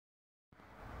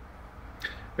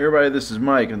Hey everybody, this is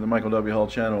Mike on the Michael W. Hall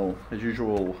channel. As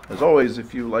usual, as always,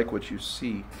 if you like what you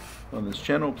see on this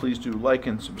channel, please do like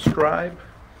and subscribe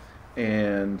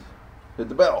and hit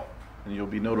the bell and you'll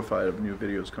be notified of new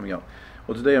videos coming out.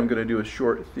 Well, today I'm going to do a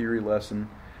short theory lesson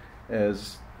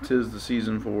as 'tis the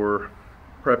season for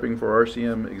prepping for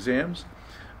RCM exams,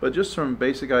 but just some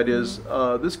basic ideas.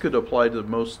 This could apply to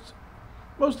most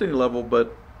any level,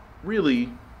 but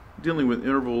really dealing with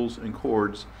intervals and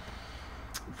chords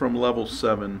from level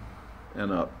 7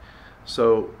 and up.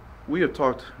 So we have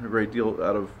talked a great deal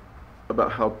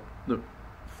about how to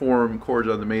form chords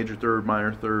on the major third,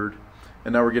 minor third,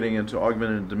 and now we're getting into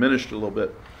augmented and diminished a little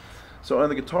bit. So on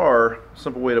the guitar,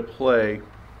 simple way to play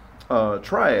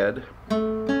triad,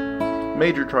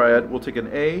 major triad, we'll take an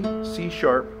A, C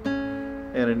sharp,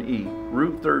 and an E,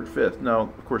 root, third, fifth. Now,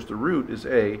 of course, the root is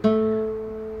A.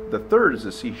 The third is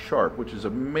a C sharp, which is a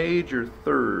major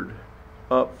third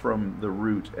up from the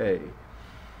root A.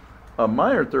 A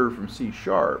minor third from C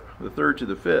sharp, the third to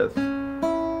the fifth,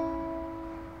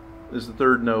 is the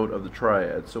third note of the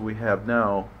triad. So we have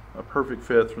now a perfect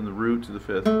fifth from the root to the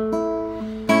fifth.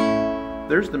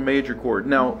 There's the major chord.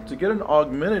 Now, to get an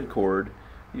augmented chord,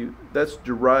 that's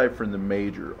derived from the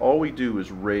major. All we do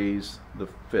is raise the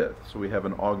fifth, so we have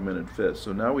an augmented fifth.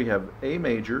 So now we have A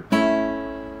major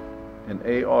and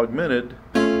A augmented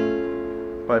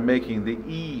by making the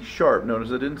E sharp. Notice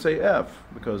I didn't say F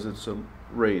because it's a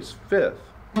raised fifth.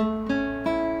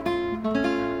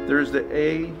 There's the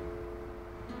A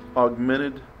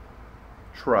augmented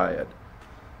triad.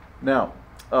 Now,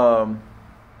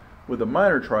 with a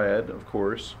minor triad, of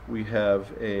course, we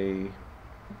have a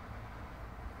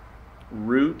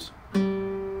root.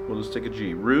 We'll just take a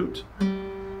G, root,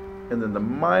 and then the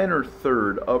minor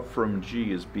third up from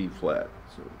G is B flat.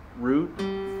 So root,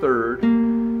 third,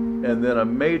 and then a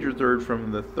major third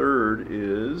from the third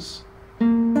is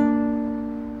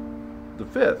the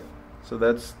fifth. So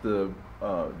that's the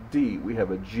D. We have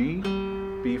a G,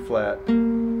 B flat,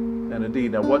 and a D.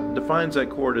 Now what defines that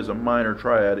chord as a minor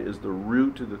triad is the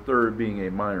root to the third being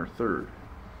a minor third.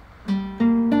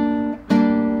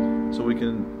 So we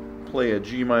can play a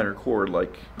G minor chord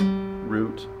like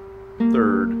root,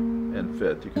 third, and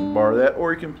fifth. You can bar that,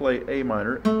 or you can play A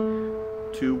minor,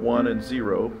 2, 1, and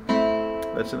 0.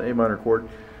 That's an A minor chord.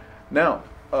 Now,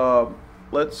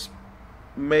 let's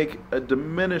make a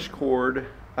diminished chord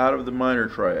out of the minor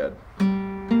triad.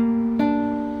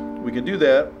 We can do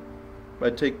that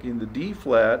by taking the D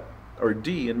flat, or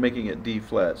D, and making it D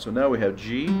flat. So now we have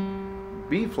G,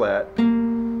 B flat,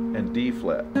 and D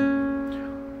flat.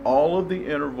 All of the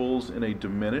intervals in a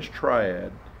diminished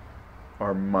triad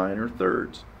are minor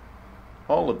thirds.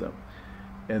 All of them.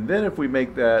 And then if we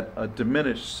make that a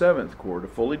diminished seventh chord, a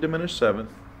fully diminished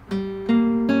seventh,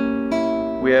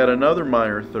 we add another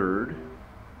minor third,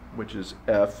 which is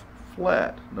F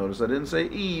flat. Notice I didn't say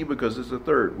E because it's a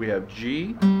third. We have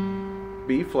G,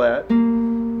 B flat,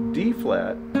 D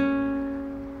flat,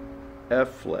 F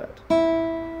flat.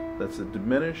 That's a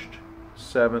diminished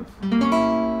seventh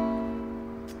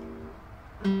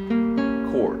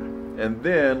chord. And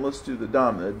then let's do the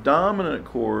dominant. The dominant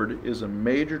chord is a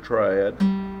major triad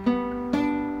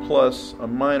plus a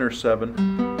minor 7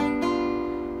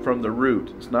 from the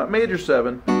root. It's not major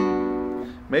 7.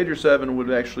 Major 7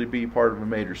 would actually be part of a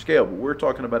major scale, but we're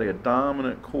talking about a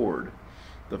dominant chord.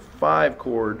 The 5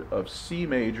 chord of C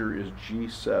major is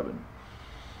G7.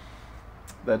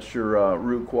 That's your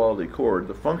root quality chord.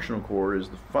 The functional chord is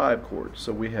the 5 chord.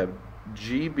 So we have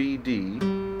G, B, D.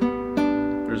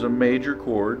 There's a major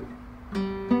chord.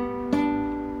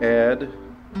 Add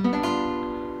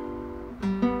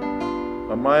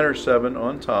a minor 7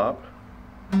 on top.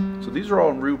 So these are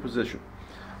all in root position.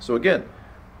 So again,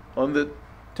 on the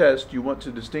test you want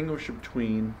to distinguish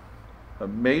between a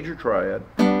major triad,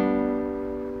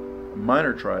 a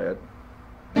minor triad,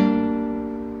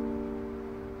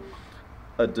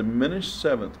 a diminished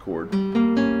seventh chord,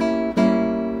 and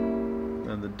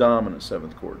the dominant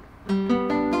seventh chord.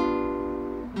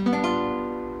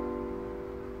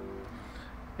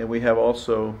 And we have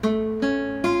also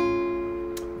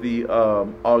the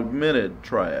augmented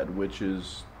triad, which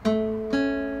is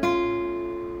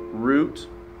root,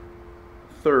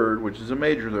 third, which is a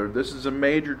major third. This is a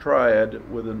major triad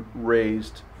with a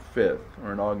raised fifth,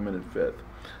 or an augmented fifth.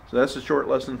 So that's a short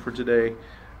lesson for today.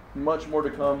 Much more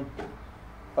to come.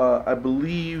 I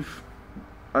believe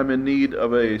I'm in need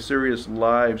of a serious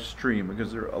live stream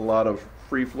because there are a lot of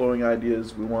free-flowing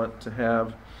ideas we want to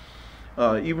have.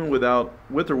 Even with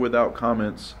or without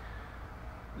comments,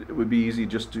 it would be easy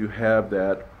just to have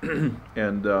that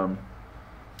and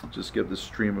just get this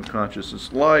stream of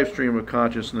consciousness, live stream of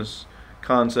consciousness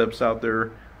concepts out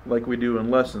there like we do in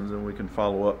lessons, and we can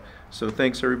follow up. So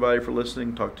thanks everybody for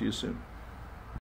listening. Talk to you soon.